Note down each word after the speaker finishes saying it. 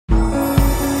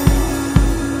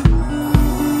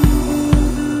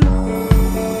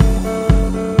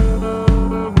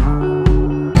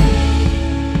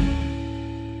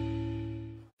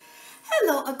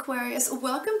Aquarius,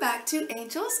 welcome back to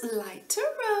Angel's Light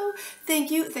Tarot. Thank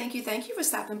you for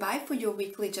stopping by for your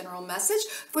weekly general message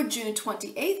for June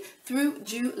 28th through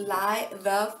July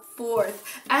the 4th.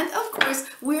 And of course,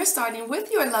 we're starting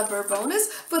with your lover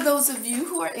bonus for those of you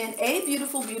who are in a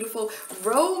beautiful, beautiful,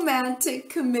 romantic,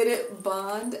 committed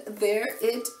bond. There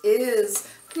it is.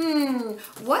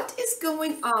 What is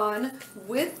going on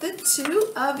with the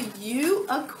two of you,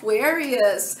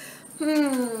 Aquarius?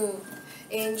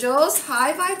 Angels,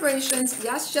 high vibrations,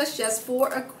 yes, for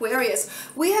Aquarius.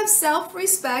 We have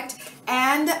self-respect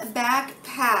and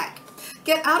backpack.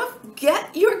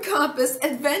 Get your compass.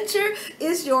 Adventure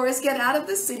is yours. Get out of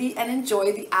the city and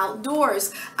enjoy the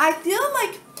outdoors. I feel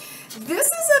like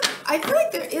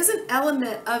there is an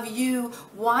element of you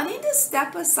wanting to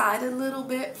step aside a little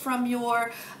bit from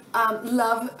your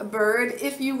love bird,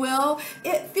 if you will.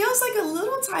 It feels like a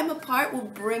little time apart will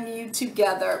bring you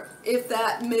together, if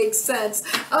that makes sense.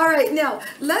 All right, now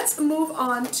let's move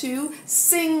on to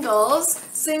singles.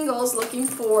 Singles looking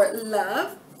for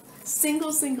love.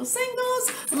 Singles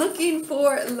looking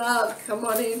for love. Come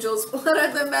on, angels. What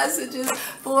are the messages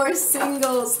for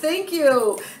singles? Thank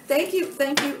you,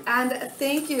 and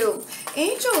thank you.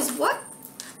 Angels, what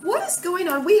is going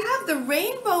on? We have the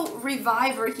Rainbow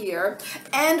Reviver here,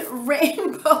 and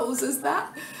rainbows, is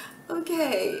that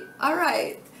okay? All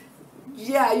right.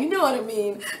 Yeah, you know what I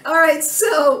mean. All right,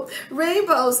 so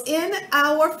rainbows in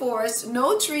our forest,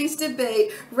 no trees to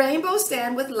bait. Rainbows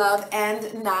stand with love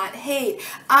and not hate.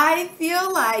 I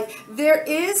feel like there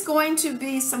is going to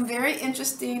be some very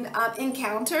interesting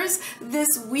encounters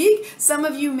this week. Some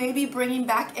of you may be bringing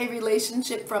back a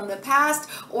relationship from the past,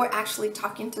 or actually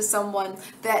talking to someone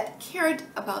that cared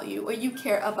about you, or you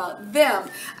care about them.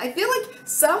 I feel like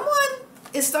someone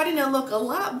is starting to look a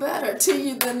lot better to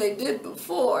you than they did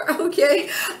before, okay?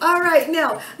 All right,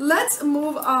 now let's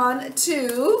move on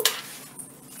to,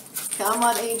 come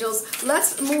on, angels,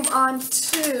 let's move on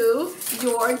to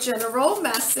your general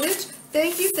message.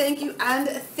 Thank you, and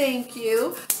thank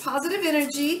you. Positive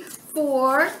energy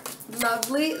for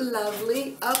lovely,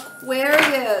 lovely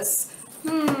Aquarius.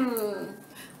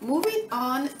 Moving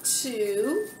on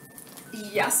to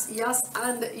yes,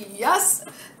 and yes.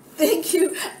 Thank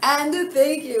you, and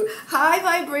thank you. High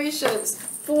vibrations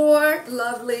for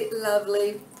lovely,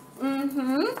 lovely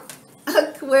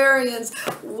Aquarians.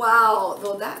 Wow,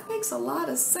 well, that makes a lot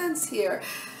of sense here.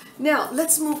 Now,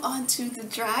 let's move on to the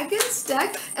Dragon's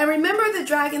deck. And remember, the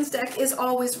Dragon's deck is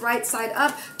always right side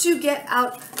up to get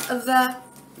out of the,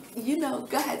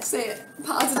 go ahead, say it,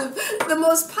 positive, the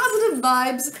most positive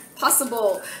vibes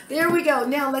possible. There we go.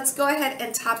 Now let's go ahead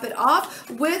and top it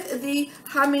off with the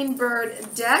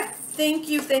Hummingbird deck. Thank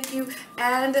you,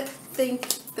 and thank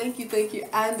you,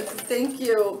 and thank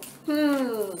you.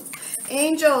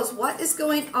 Angels, what is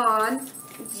going on?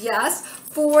 Yes,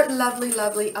 for lovely,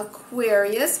 lovely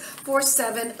Aquarius for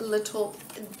 7 little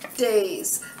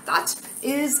days. That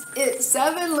is it,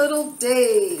 7 little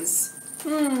days.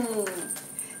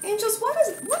 Angels, what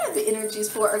are the energies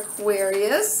for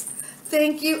Aquarius?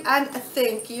 Thank you, and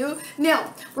thank you.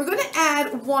 Now, we're going to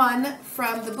add one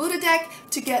from the Buddha deck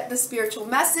to get the spiritual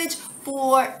message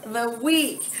for the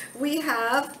week. We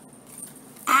have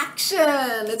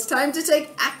action. It's time to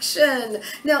take action.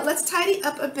 Now, let's tidy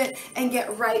up a bit and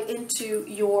get right into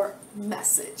your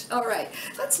message. All right,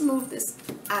 let's move this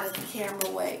out of the camera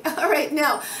way. All right,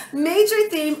 now, major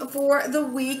theme for the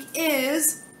week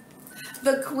is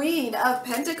the Queen of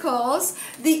Pentacles,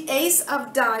 the Ace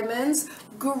of Diamonds,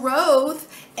 growth,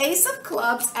 Ace of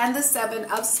Clubs, and the 7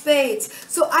 of Spades.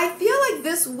 So I feel like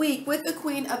this week with the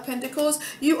Queen of Pentacles,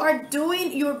 you are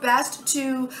doing your best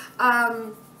to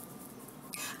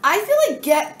I feel like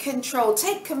get control,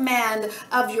 take command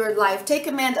of your life, take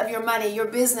command of your money, your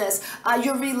business,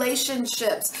 your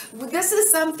relationships. This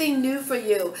is something new for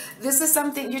you. This is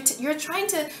something you're trying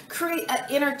to create an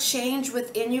inner change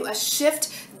within you, a shift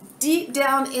deep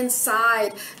down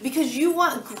inside, because you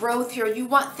want growth here. You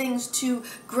want things to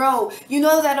grow. You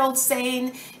know that old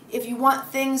saying, if you want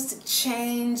things to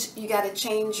change, you got to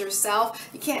change yourself.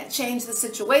 You can't change the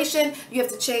situation. You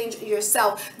have to change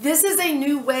yourself. This is a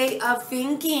new way of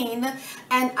thinking.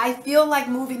 And I feel like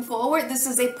moving forward, this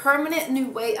is a permanent new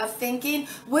way of thinking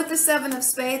with the 7 of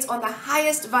Spades on the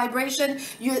highest vibration.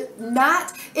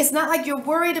 It's not like you're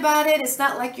worried about it. It's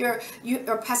not like you're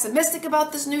pessimistic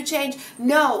about this new change.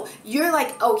 No, you're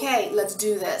like, okay, let's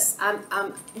do this.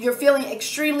 You're feeling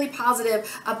extremely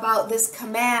positive about this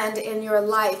command in your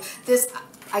life.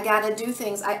 I gotta do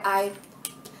things.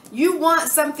 You want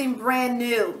something brand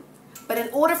new, But in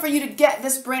order for you to get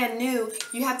this brand new,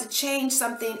 you have to change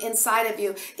something inside of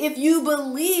you. If you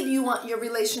believe you want your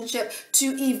relationship to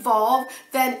evolve,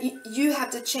 then you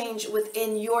have to change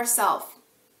within yourself.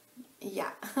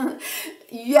 Yeah.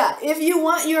 Yeah. If you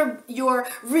want your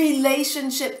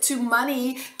relationship to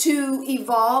money to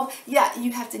evolve, yeah,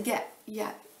 you have to get,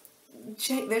 yeah.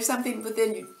 There's something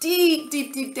within you,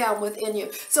 deep down within you.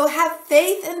 So have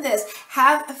faith in this.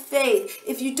 Have faith.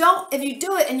 If you do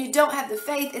it and you don't have the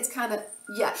faith, it's kind of,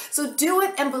 yeah. So do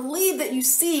it and believe that you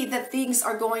see that things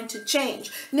are going to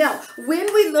change. Now,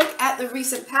 when we look at the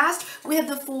recent past, we have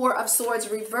the Four of Swords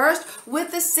reversed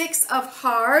with the Six of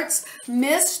Hearts,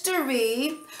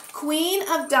 Mystery, Queen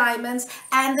of Diamonds,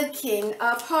 and the King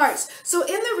of Hearts. So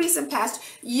in the recent past,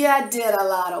 you did a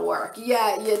lot of work.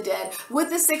 Yeah, you did. With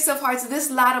the Six of Hearts, this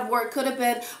lot of work could have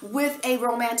been with a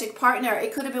romantic partner.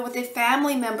 It could have been with a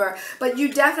family member, but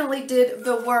you definitely did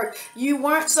the work. You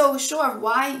weren't so sure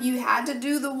why you had to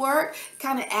do the work.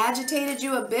 Kind of agitated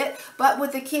you a bit, but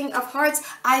with the King of Hearts,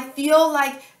 I feel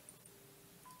like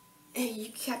you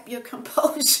kept your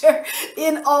composure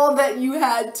in all that you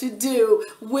had to do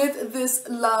with this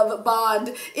love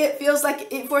bond. It feels like,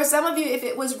 for some of you, if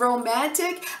it was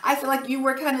romantic, I feel like you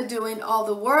were kind of doing all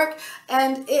the work,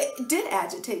 and it did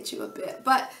agitate you a bit,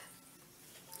 but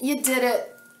you did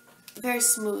it very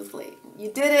smoothly.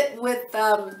 You did it with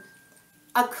a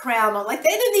crown on. Like, they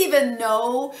didn't even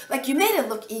know. Like, you made it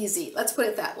look easy. Let's put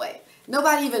it that way.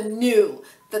 Nobody even knew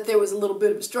that there was a little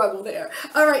bit of a struggle there.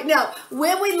 All right, now,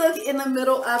 when we look in the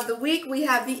middle of the week, we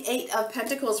have the Eight of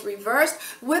Pentacles reversed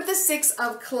with the Six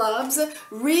of Clubs,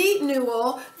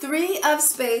 renewal, Three of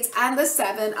Spades, and the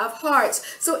Seven of Hearts.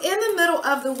 So in the middle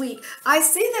of the week, I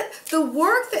see that the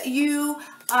work that you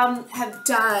have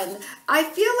done, I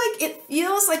feel like it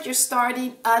feels like you're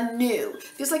starting anew.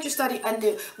 Feels like you're starting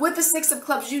anew. With the Six of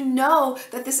Clubs, you know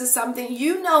that this is something,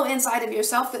 you know inside of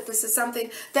yourself that this is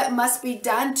something that must be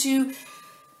done to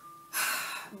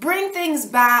bring things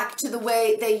back to the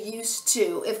way they used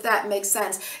to, if that makes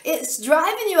sense. It's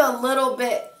driving you a little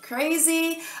bit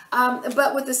crazy,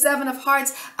 but with the Seven of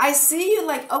Hearts, I see you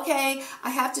like, okay, I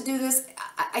have to do this.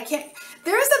 I can't.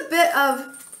 There's a bit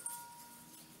of,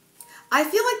 I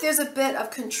feel like there's a bit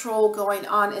of control going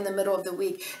on in the middle of the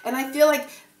week. And I feel like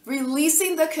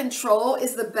releasing the control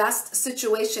is the best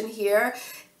situation here.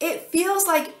 It feels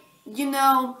like, you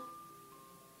know,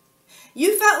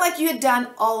 you felt like you had done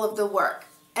all of the work.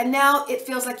 And now it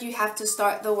feels like you have to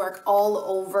start the work all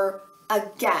over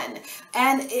again.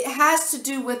 And it has to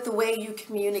do with the way you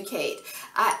communicate.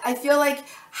 I feel like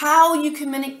how you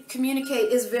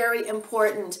communicate is very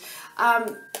important.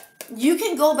 You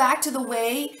can go back to the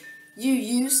way you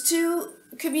used to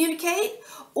communicate,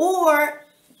 or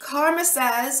karma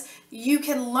says you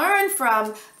can learn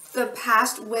from the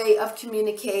past way of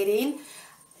communicating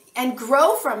and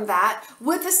grow from that.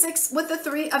 With the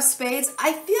Three of Spades,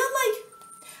 I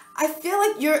feel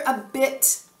like you're a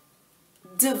bit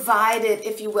divided,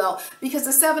 if you will, because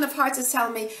the Seven of Hearts is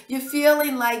telling me you're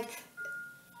feeling like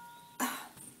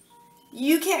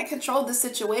you can't control the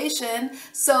situation,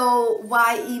 so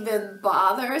why even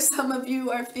bother? Some of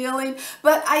you are feeling,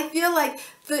 but I feel like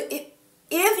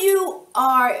if you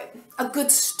are a good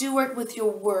steward with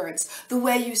your words, the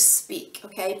way you speak,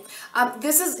 okay?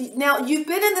 This is, now you've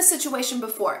been in this situation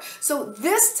before, so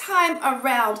this time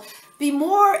around, be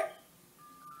more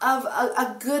of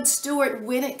a good steward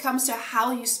when it comes to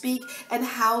how you speak and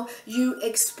how you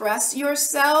express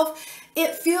yourself.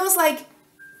 It feels like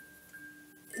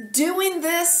doing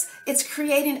this, it's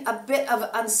creating a bit of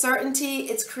uncertainty,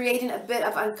 it's creating a bit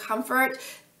of uncomfort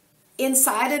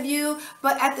inside of you,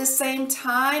 but at the same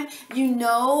time, you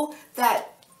know that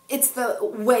it's the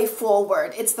way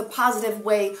forward. It's the positive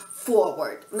way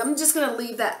forward. And I'm just going to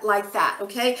leave that like that,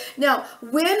 okay? Now,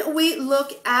 when we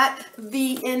look at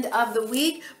the end of the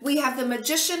week, we have the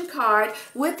Magician card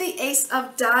with the Ace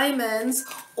of Diamonds,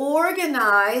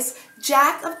 Organize,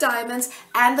 Jack of Diamonds,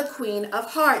 and the Queen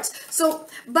of Hearts. So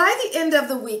by the end of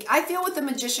the week, I feel with the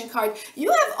Magician card,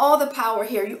 you have all the power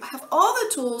here. You have all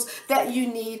the tools that you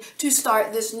need to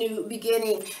start this new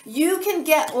beginning. You can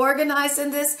get organized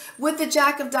in this. With the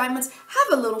Jack of Diamonds,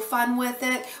 have a little fun with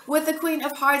it. With the Queen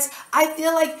of Hearts, I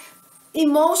feel like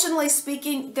emotionally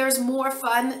speaking, there's more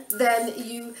fun than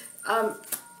you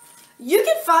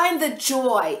can find the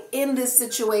joy in this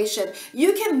situation.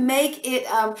 You can make it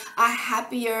a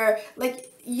happier,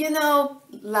 like, you know,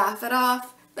 laugh it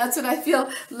off. That's what I feel.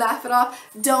 Laugh it off.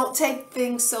 Don't take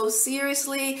things so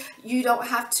seriously. You don't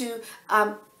have to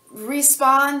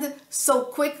respond so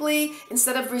quickly.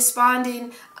 Instead of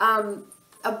responding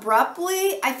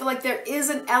abruptly. I feel like there is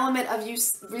an element of you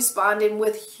responding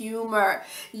with humor.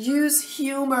 Use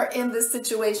humor in this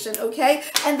situation, okay?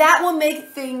 And that will make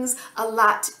things a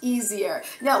lot easier.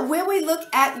 Now, when we look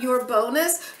at your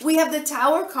bonus, we have the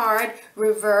Tower card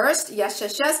reversed, yes,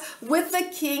 yes, yes, with the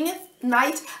King,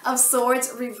 Knight of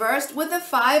Swords reversed, with the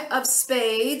 5 of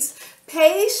Spades,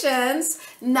 Patience,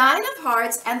 9 of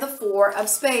Hearts, and the 4 of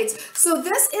Spades. So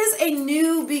this is a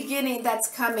new beginning that's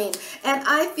coming. And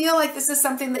I feel like this is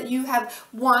something that you have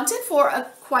wanted for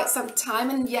quite some time,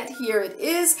 and yet here it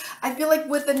is. I feel like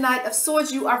with the Knight of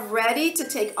Swords, you are ready to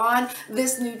take on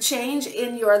this new change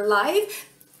in your life.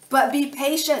 But be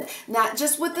patient, not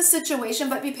just with the situation,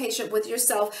 but be patient with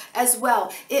yourself as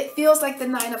well. It feels like the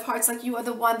 9 of Hearts, like you are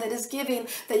the one that is giving,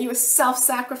 that you are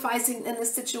self-sacrificing in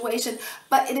this situation.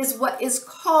 But it is what is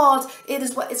called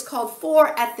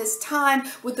for at this time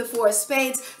with the 4 of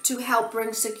Spades to help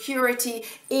bring security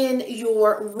in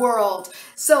your world.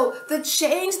 So the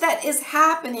change that is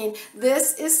happening,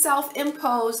 this is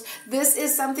self-imposed. This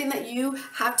is something that you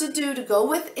have to do to go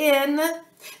within.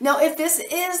 Now, if this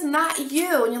is not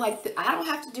you, and you're like, I don't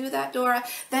have to do that, Dora,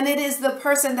 then it is the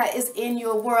person that is in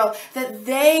your world, that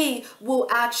they will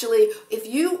actually, if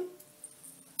you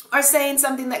are saying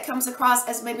something that comes across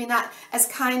as maybe not as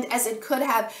kind as it could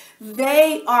have,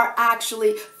 they are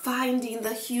actually finding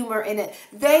the humor in it.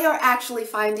 They are actually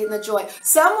finding the joy.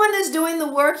 Someone is doing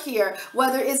the work here,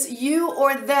 whether it's you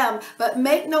or them, but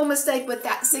make no mistake with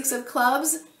that 6 of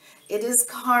Clubs, it is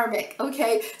karmic,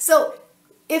 okay? So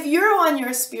if you're on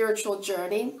your spiritual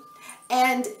journey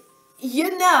and I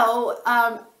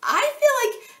feel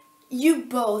like you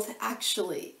both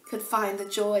actually could find the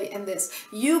joy in this.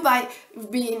 You by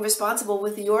being responsible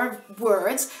with your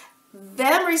words,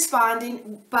 them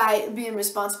responding by being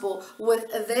responsible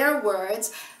with their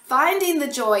words, finding the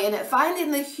joy in it,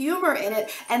 finding the humor in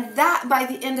it, and that by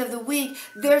the end of the week,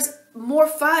 there's more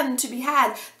fun to be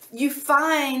had. You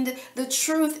find the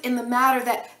truth in the matter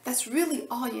that's really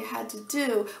all you had to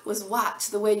do was watch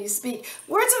the way you speak.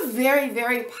 Words are very,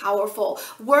 very powerful.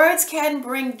 Words can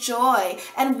bring joy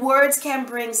and words can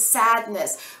bring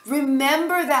sadness.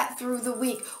 Remember that through the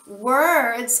week.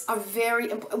 Words are very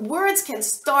important. Words can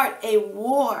start a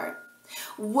war.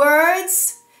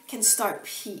 Words can start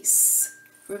peace.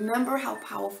 Remember how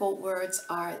powerful words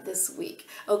are this week.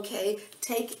 Okay,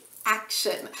 take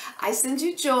action. I send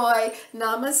you joy,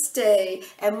 namaste,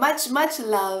 and much, much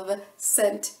love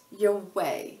sent your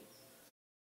way.